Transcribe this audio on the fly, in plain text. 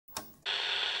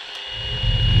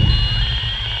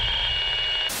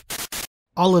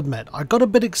I'll admit, I got a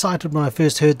bit excited when I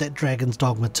first heard that Dragon's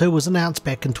Dogma 2 was announced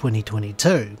back in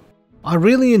 2022. I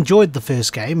really enjoyed the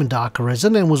first game in Dark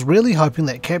Arisen and was really hoping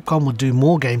that Capcom would do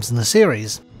more games in the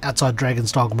series, outside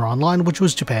Dragon's Dogma Online, which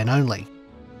was Japan only.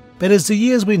 But as the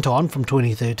years went on from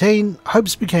 2013,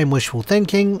 hopes became wishful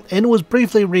thinking, and it was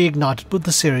briefly reignited with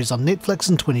the series on Netflix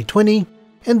in 2020,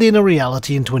 and then a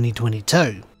reality in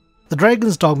 2022. The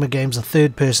Dragon's Dogma game's a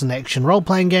third-person action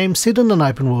role-playing game set in an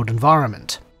open-world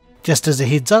environment. Just as a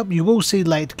heads up, you will see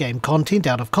late game content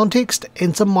out of context,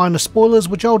 and some minor spoilers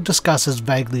which I'll discuss as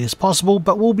vaguely as possible,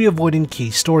 but will be avoiding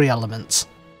key story elements.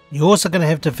 You're also going to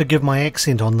have to forgive my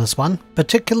accent on this one,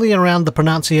 particularly around the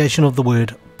pronunciation of the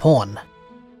word pawn.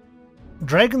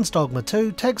 Dragon's Dogma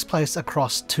 2 takes place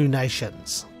across two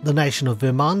nations, the nation of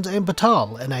Vermund and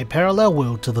Batal, in a parallel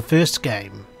world to the first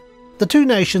game. The two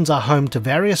nations are home to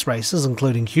various races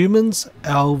including humans,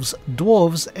 elves,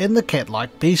 dwarves, and the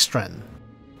cat-like Beastren.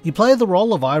 You play the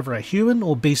role of either a human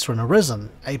or Beastren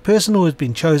Arisen, a person who has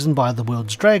been chosen by the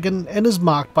world's dragon and is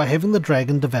marked by having the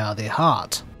dragon devour their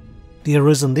heart. The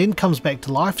Arisen then comes back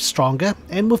to life stronger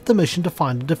and with the mission to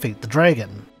find and defeat the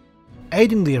dragon.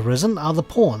 Aiding the Arisen are the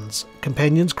pawns,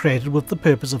 companions created with the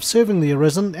purpose of serving the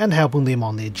Arisen and helping them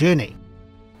on their journey.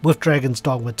 With Dragon's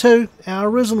Dogma 2, our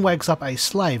Arisen wakes up a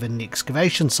slave in an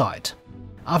excavation site.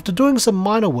 After doing some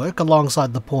minor work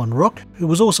alongside the pawn Rook, who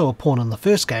was also a pawn in the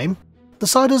first game, the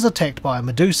site is attacked by a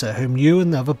Medusa whom you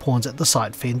and the other pawns at the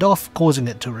site fend off, causing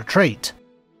it to retreat.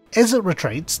 As it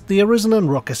retreats, the Arisen and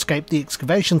Rook escape the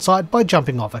excavation site by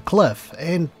jumping off a cliff,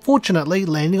 and fortunately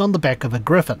landing on the back of a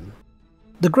griffin.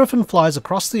 The griffin flies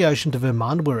across the ocean to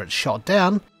Vermund where it's shot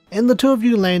down, and the two of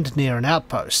you land near an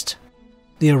outpost.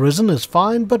 The Arisen is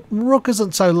fine, but Rook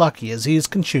isn't so lucky as he is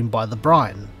consumed by the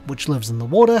brine, which lives in the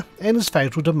water and is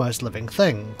fatal to most living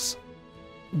things.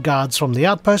 Guards from the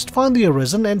outpost find the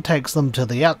Arisen and takes them to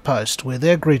the outpost, where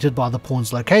they are greeted by the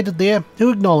pawns located there, who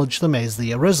acknowledge them as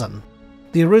the Arisen.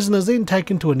 The Arisen is then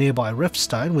taken to a nearby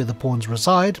riftstone where the pawns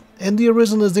reside, and the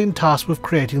Arisen is then tasked with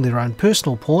creating their own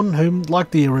personal pawn whom,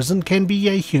 like the Arisen, can be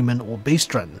a human or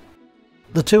Beastren.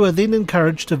 The two are then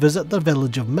encouraged to visit the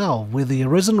village of Melv, where the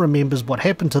Arisen remembers what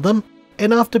happened to them,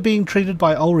 and after being treated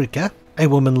by Ulrika, a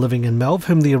woman living in Melv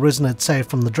whom the Arisen had saved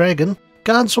from the dragon,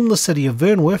 guards from the city of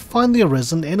Vernworth find the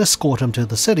Arisen and escort him to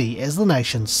the city, as the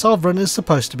nation's sovereign is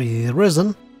supposed to be the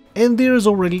Arisen, and there is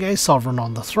already a sovereign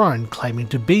on the throne claiming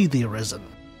to be the Arisen.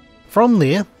 From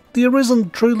there, the Arisen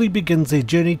truly begins their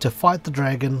journey to fight the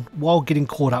dragon while getting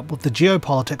caught up with the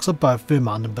geopolitics of both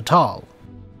Vermund and Batal.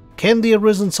 Can the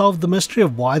Arisen solve the mystery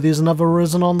of why there's another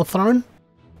Arisen on the throne?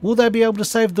 Will they be able to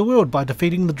save the world by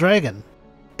defeating the dragon?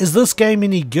 Is this game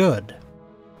any good?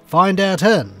 Find out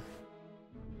in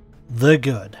The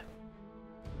Good.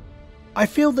 I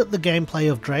feel that the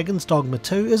gameplay of Dragon's Dogma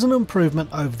 2 is an improvement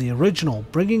over the original,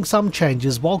 bringing some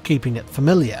changes while keeping it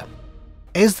familiar.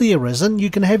 As the Arisen, you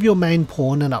can have your main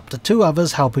pawn and up to two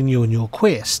others helping you in your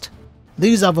quest.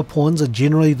 These other pawns are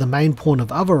generally the main pawn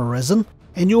of other Arisen,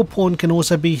 and your pawn can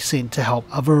also be sent to help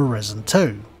other Arisen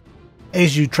too.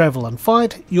 As you travel and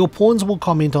fight, your pawns will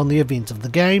comment on the events of the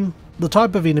game, the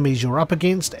type of enemies you're up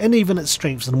against, and even its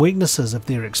strengths and weaknesses if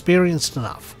they're experienced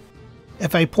enough.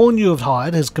 If a pawn you have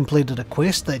hired has completed a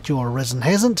quest that your Arisen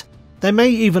hasn't, they may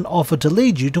even offer to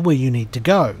lead you to where you need to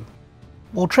go.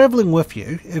 While travelling with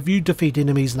you, if you defeat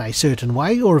enemies in a certain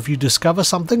way, or if you discover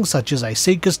something such as a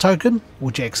Seeker's Token,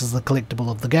 which acts as the collectible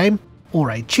of the game,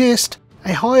 or a chest,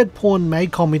 a hired pawn may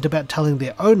comment about telling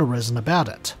their own Arisen about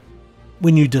it.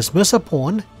 When you dismiss a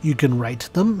pawn, you can rate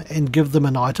them and give them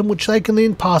an item which they can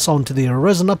then pass on to their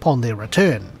Arisen upon their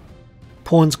return.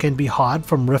 Pawns can be hired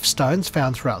from riftstones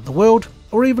found throughout the world,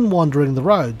 or even wandering the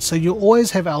road, so you'll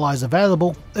always have allies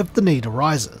available if the need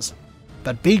arises.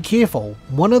 But be careful,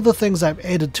 one of the things I've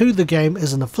added to the game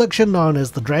is an affliction known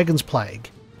as the Dragon's Plague,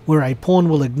 where a pawn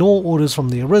will ignore orders from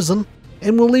the Arisen,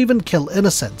 and will even kill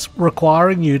innocents,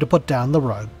 requiring you to put down the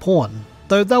rogue pawn,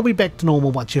 though they'll be back to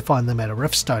normal once you find them at a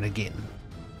riftstone again.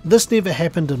 This never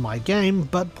happened in my game,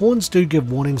 but pawns do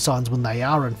give warning signs when they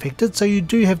are infected, so you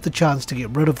do have the chance to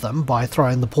get rid of them by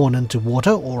throwing the pawn into water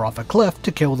or off a cliff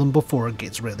to kill them before it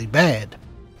gets really bad.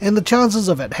 And the chances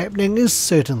of it happening is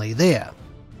certainly there.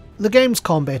 The game's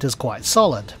combat is quite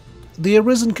solid. The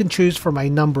Arisen can choose from a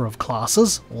number of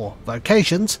classes, or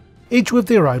vocations, each with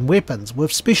their own weapons,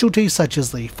 with specialties such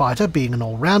as the Fighter being an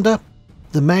all-rounder,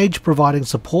 the Mage providing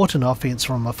support and offense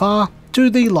from afar, to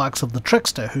the likes of the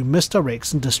Trickster who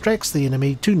misdirects and distracts the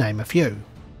enemy, to name a few.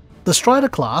 The Strider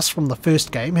class from the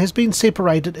first game has been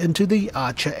separated into the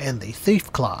Archer and the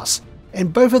Thief class,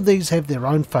 and both of these have their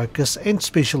own focus and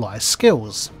specialised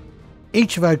skills.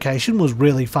 Each vocation was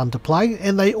really fun to play,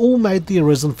 and they all made the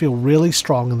Arisen feel really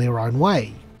strong in their own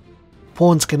way.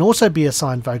 Pawns can also be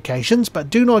assigned vocations, but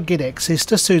do not get access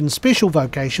to certain special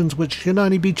vocations which can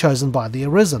only be chosen by the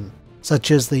Arisen,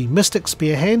 such as the Mystic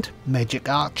Spearhand, Magic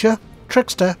Archer,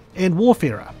 Trickster, and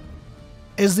Warfarer.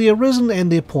 As the Arisen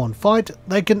and their pawn fight,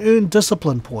 they can earn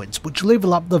discipline points which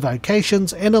level up the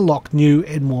vocations and unlock new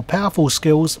and more powerful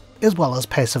skills, as well as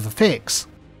passive effects.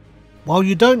 While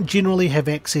you don't generally have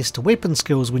access to weapon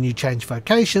skills when you change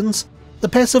vocations, the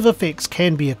passive effects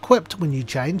can be equipped when you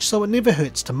change, so it never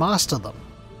hurts to master them.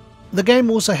 The game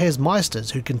also has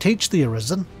Meisters who can teach the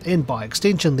Arisen, and by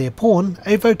extension their pawn,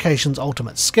 a vocation's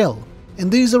ultimate skill,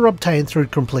 and these are obtained through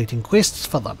completing quests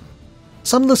for them.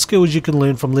 Some of the skills you can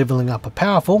learn from leveling up are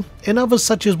powerful, and others,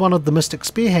 such as one of the Mystic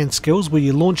Spearhand skills where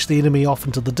you launch the enemy off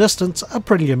into the distance, are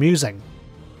pretty amusing.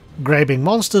 Grabbing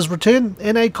monsters return,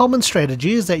 and a common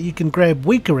strategy is that you can grab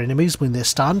weaker enemies when they're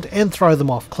stunned and throw them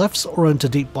off cliffs or into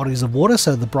deep bodies of water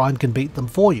so the brine can beat them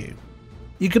for you.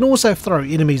 You can also throw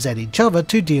enemies at each other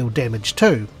to deal damage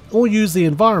too, or use the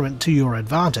environment to your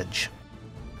advantage.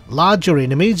 Larger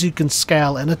enemies you can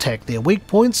scale and attack their weak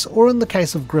points, or in the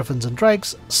case of griffins and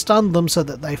drakes, stun them so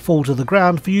that they fall to the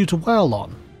ground for you to wail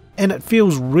on, and it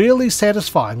feels really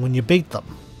satisfying when you beat them.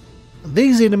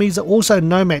 These enemies are also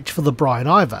no match for the brine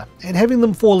either, and having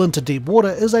them fall into deep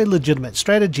water is a legitimate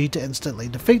strategy to instantly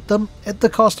defeat them, at the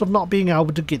cost of not being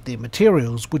able to get their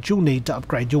materials which you'll need to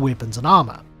upgrade your weapons and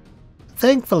armour.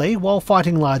 Thankfully, while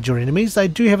fighting larger enemies, they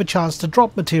do have a chance to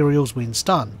drop materials when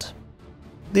stunned.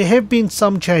 There have been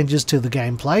some changes to the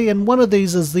gameplay, and one of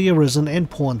these is the Arisen and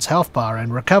Pawn's health bar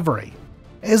and recovery.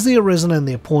 As the Arisen and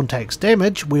their Pawn takes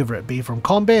damage, whether it be from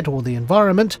combat or the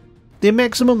environment, their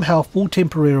maximum health will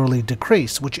temporarily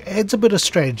decrease, which adds a bit of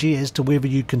strategy as to whether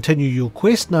you continue your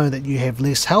quest knowing that you have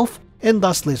less health and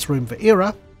thus less room for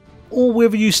error, or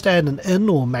whether you stay in an inn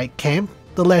or make camp,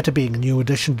 the latter being a new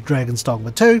addition to Dragon's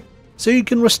Dogma 2, so you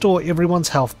can restore everyone's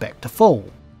health back to full.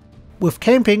 With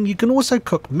camping, you can also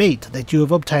cook meat that you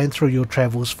have obtained through your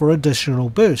travels for additional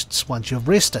boosts once you've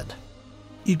rested.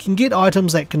 You can get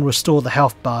items that can restore the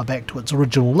health bar back to its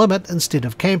original limit instead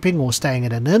of camping or staying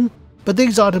at an inn, but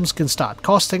these items can start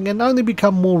costing and only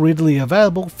become more readily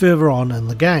available further on in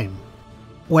the game.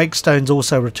 Wake stones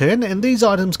also return, and these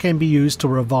items can be used to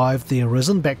revive the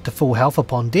Arisen back to full health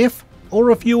upon death, or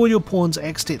if you or your pawns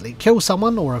accidentally kill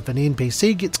someone, or if an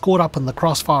NPC gets caught up in the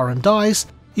crossfire and dies,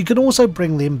 you can also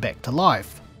bring them back to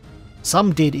life.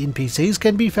 Some dead NPCs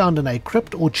can be found in a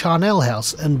crypt or charnel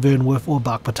house in Vernworth or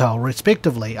Bakbatal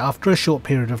respectively after a short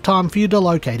period of time for you to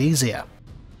locate easier.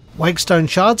 Wakestone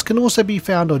shards can also be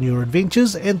found on your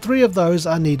adventures, and 3 of those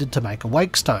are needed to make a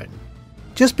wakestone.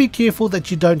 Just be careful that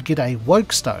you don't get a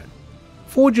wokestone.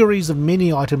 Forgeries of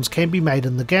many items can be made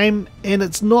in the game, and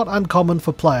it's not uncommon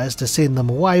for players to send them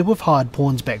away with hard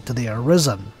pawns back to their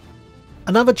Arisen.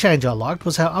 Another change I liked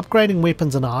was how upgrading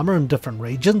weapons and armour in different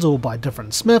regions or by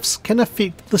different smiths can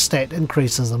affect the stat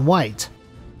increases in weight.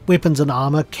 Weapons and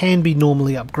armour can be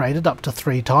normally upgraded up to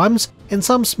 3 times, and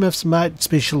some smiths might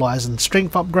specialise in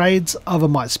strength upgrades, others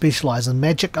might specialise in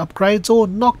magic upgrades or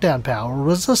knockdown power or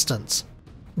resistance.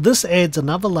 This adds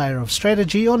another layer of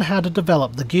strategy on how to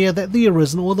develop the gear that the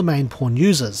Arisen or the main pawn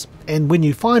uses, and when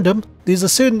you find him, there's a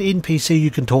certain NPC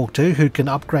you can talk to who can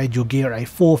upgrade your gear a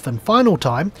 4th and final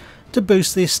time to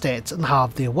boost their stats and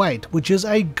halve their weight, which is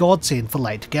a godsend for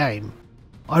late game.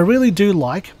 I really do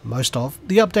like most of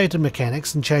the updated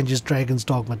mechanics and changes Dragon's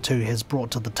Dogma 2 has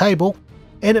brought to the table,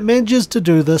 and it manages to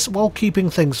do this while keeping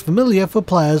things familiar for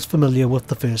players familiar with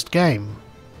the first game.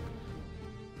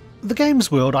 The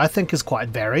game's world I think is quite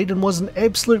varied and was an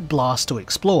absolute blast to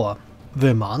explore.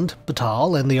 Vermund,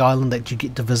 Batal and the island that you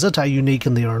get to visit are unique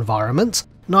in their environments,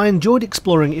 and I enjoyed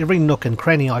exploring every nook and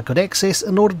cranny I could access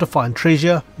in order to find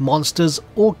treasure, monsters,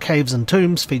 or caves and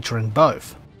tombs featuring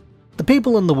both. The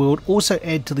people in the world also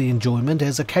add to the enjoyment,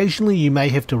 as occasionally you may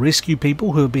have to rescue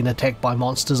people who have been attacked by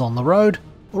monsters on the road,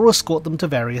 or escort them to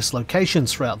various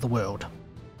locations throughout the world.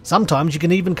 Sometimes you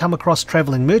can even come across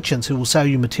travelling merchants who will sell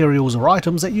you materials or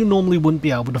items that you normally wouldn't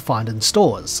be able to find in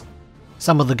stores.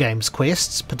 Some of the game's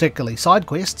quests, particularly side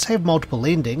quests, have multiple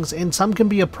endings, and some can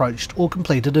be approached or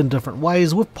completed in different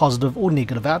ways with positive or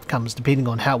negative outcomes depending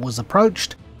on how it was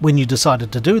approached, when you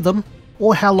decided to do them,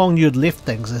 or how long you had left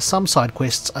things, as some side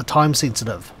quests are time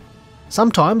sensitive.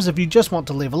 Sometimes if you just want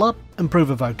to level up,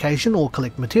 improve a vocation or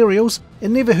collect materials, it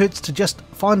never hurts to just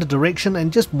find a direction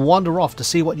and just wander off to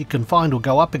see what you can find or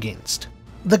go up against.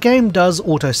 The game does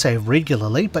autosave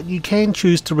regularly, but you can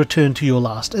choose to return to your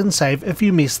last in-save if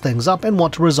you mess things up and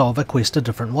want to resolve a quest a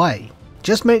different way.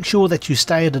 Just make sure that you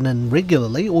stay at an inn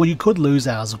regularly, or you could lose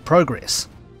hours of progress.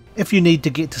 If you need to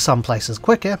get to some places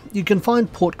quicker, you can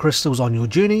find port crystals on your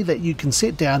journey that you can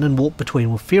set down and walk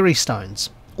between with fairy stones,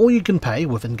 or you can pay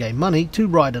with in-game money to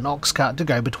ride an ox cart to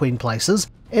go between places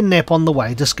and nap on the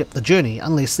way to skip the journey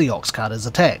unless the ox cart is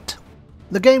attacked.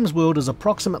 The game's world is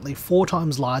approximately 4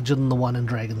 times larger than the one in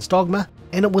Dragon's Dogma,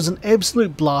 and it was an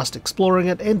absolute blast exploring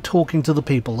it and talking to the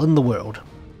people in the world.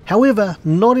 However,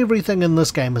 not everything in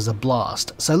this game is a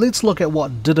blast, so let's look at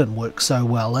what didn't work so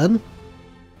well in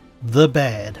the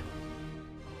bad.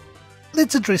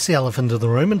 Let's address the elephant in the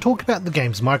room and talk about the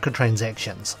game's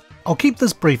microtransactions. I'll keep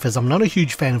this brief as I'm not a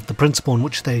huge fan of the principle in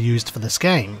which they are used for this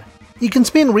game. You can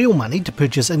spend real money to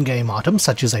purchase in-game items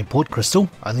such as a port crystal,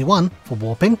 only one, for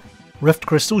warping, rift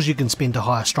crystals you can spend to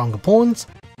hire stronger pawns,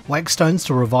 wax stones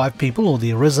to revive people or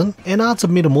the Arisen, and arts of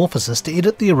metamorphosis to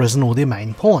edit the Arisen or their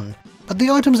main pawn. But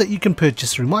the items that you can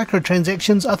purchase through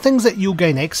microtransactions are things that you'll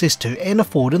gain access to and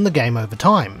afford in the game over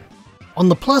time. On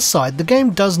the plus side, the game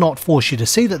does not force you to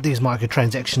see that there's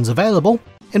microtransactions available,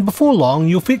 and before long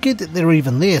you'll forget that they're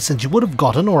even there since you would have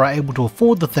gotten or are able to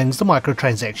afford the things the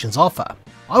microtransactions offer.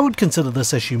 I would consider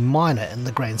this issue minor in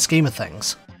the grand scheme of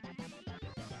things.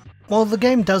 While the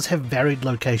game does have varied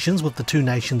locations with the 2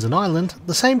 nations and island,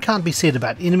 the same can't be said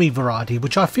about enemy variety,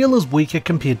 which I feel is weaker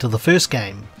compared to the first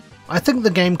game. I think the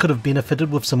game could have benefited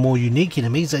with some more unique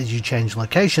enemies as you change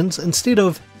locations, instead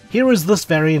of, here is this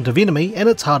variant of enemy and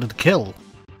it's harder to kill.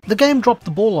 The game dropped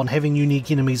the ball on having unique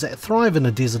enemies that thrive in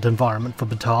a desert environment for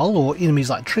Batal, or enemies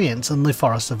like treants in the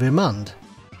Forest of Vermund.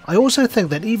 I also think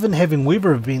that even having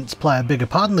weather events play a bigger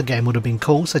part in the game would have been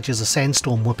cool, such as a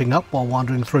sandstorm whipping up while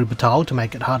wandering through Batal to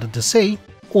make it harder to see,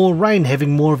 or rain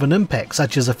having more of an impact,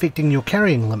 such as affecting your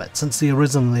carrying limit since the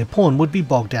Arisen and their pawn would be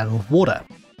bogged down with water.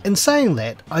 In saying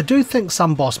that, I do think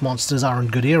some boss monsters are in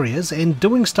good areas, and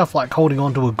doing stuff like holding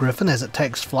onto a griffin as it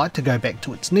takes flight to go back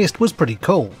to its nest was pretty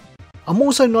cool. I'm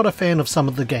also not a fan of some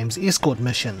of the game's escort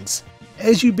missions.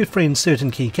 As you befriend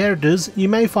certain key characters, you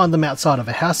may find them outside of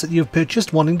a house that you've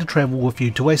purchased wanting to travel with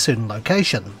you to a certain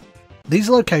location. These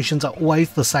locations are always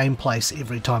the same place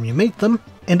every time you meet them,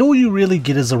 and all you really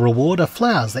get as a reward are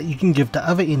flowers that you can give to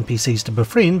other NPCs to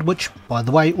befriend, which, by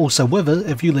the way, also wither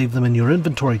if you leave them in your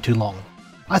inventory too long.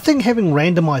 I think having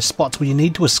randomised spots where you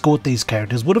need to escort these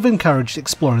characters would have encouraged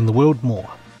exploring the world more.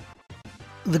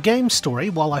 The game's story,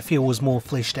 while I feel was more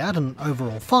fleshed out and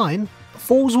overall fine,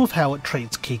 falls with how it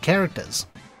treats key characters.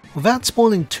 Without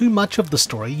spoiling too much of the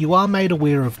story, you are made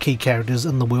aware of key characters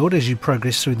in the world as you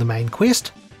progress through the main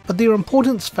quest, but their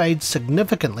importance fades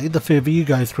significantly the further you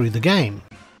go through the game.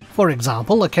 For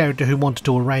example, a character who wanted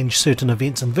to arrange certain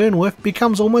events in Vernworth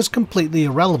becomes almost completely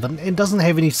irrelevant and doesn't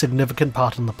have any significant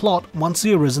part in the plot once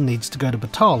the Arisen needs to go to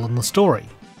Batal in the story.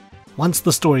 Once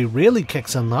the story really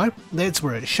kicks in though, that's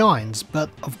where it shines, but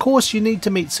of course you need to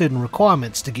meet certain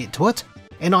requirements to get to it,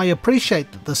 and I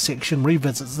appreciate that this section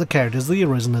revisits the characters the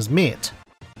Arisen has met.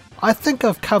 I think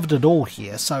I've covered it all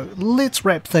here, so let's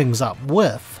wrap things up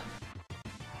with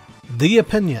the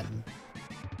opinion.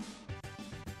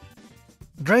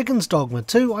 Dragon's Dogma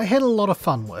 2 I had a lot of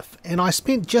fun with, and I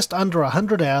spent just under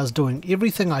 100 hours doing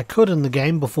everything I could in the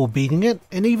game before beating it,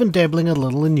 and even dabbling a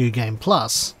little in New Game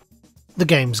Plus. The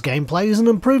game's gameplay is an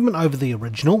improvement over the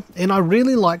original, and I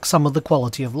really like some of the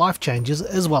quality of life changes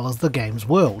as well as the game's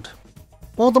world.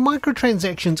 While the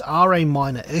microtransactions are a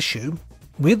minor issue,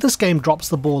 where this game drops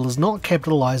the ball is not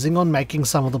capitalising on making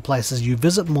some of the places you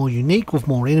visit more unique with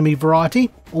more enemy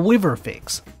variety or weather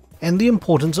effects, and the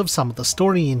importance of some of the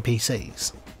story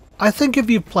NPCs. I think if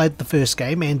you've played the first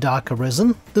game and Dark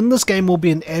Arisen, then this game will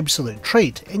be an absolute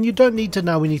treat, and you don't need to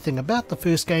know anything about the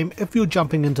first game if you're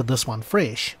jumping into this one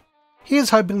fresh.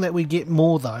 Here's hoping that we get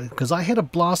more though, because I had a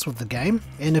blast with the game,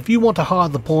 and if you want to hire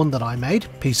the pawn that I made,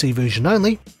 PC version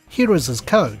only, here is his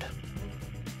code.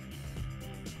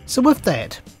 So with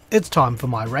that, it's time for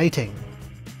my rating.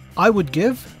 I would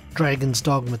give Dragon's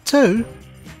Dogma 2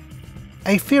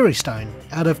 a fairy stone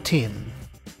out of 10.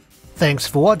 Thanks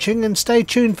for watching and stay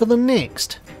tuned for the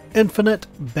next Infinite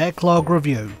Backlog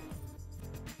review.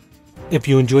 If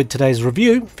you enjoyed today's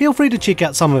review, feel free to check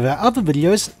out some of our other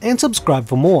videos and subscribe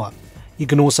for more. You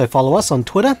can also follow us on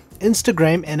Twitter,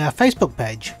 Instagram and our Facebook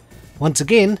page. Once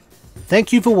again,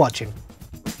 thank you for watching.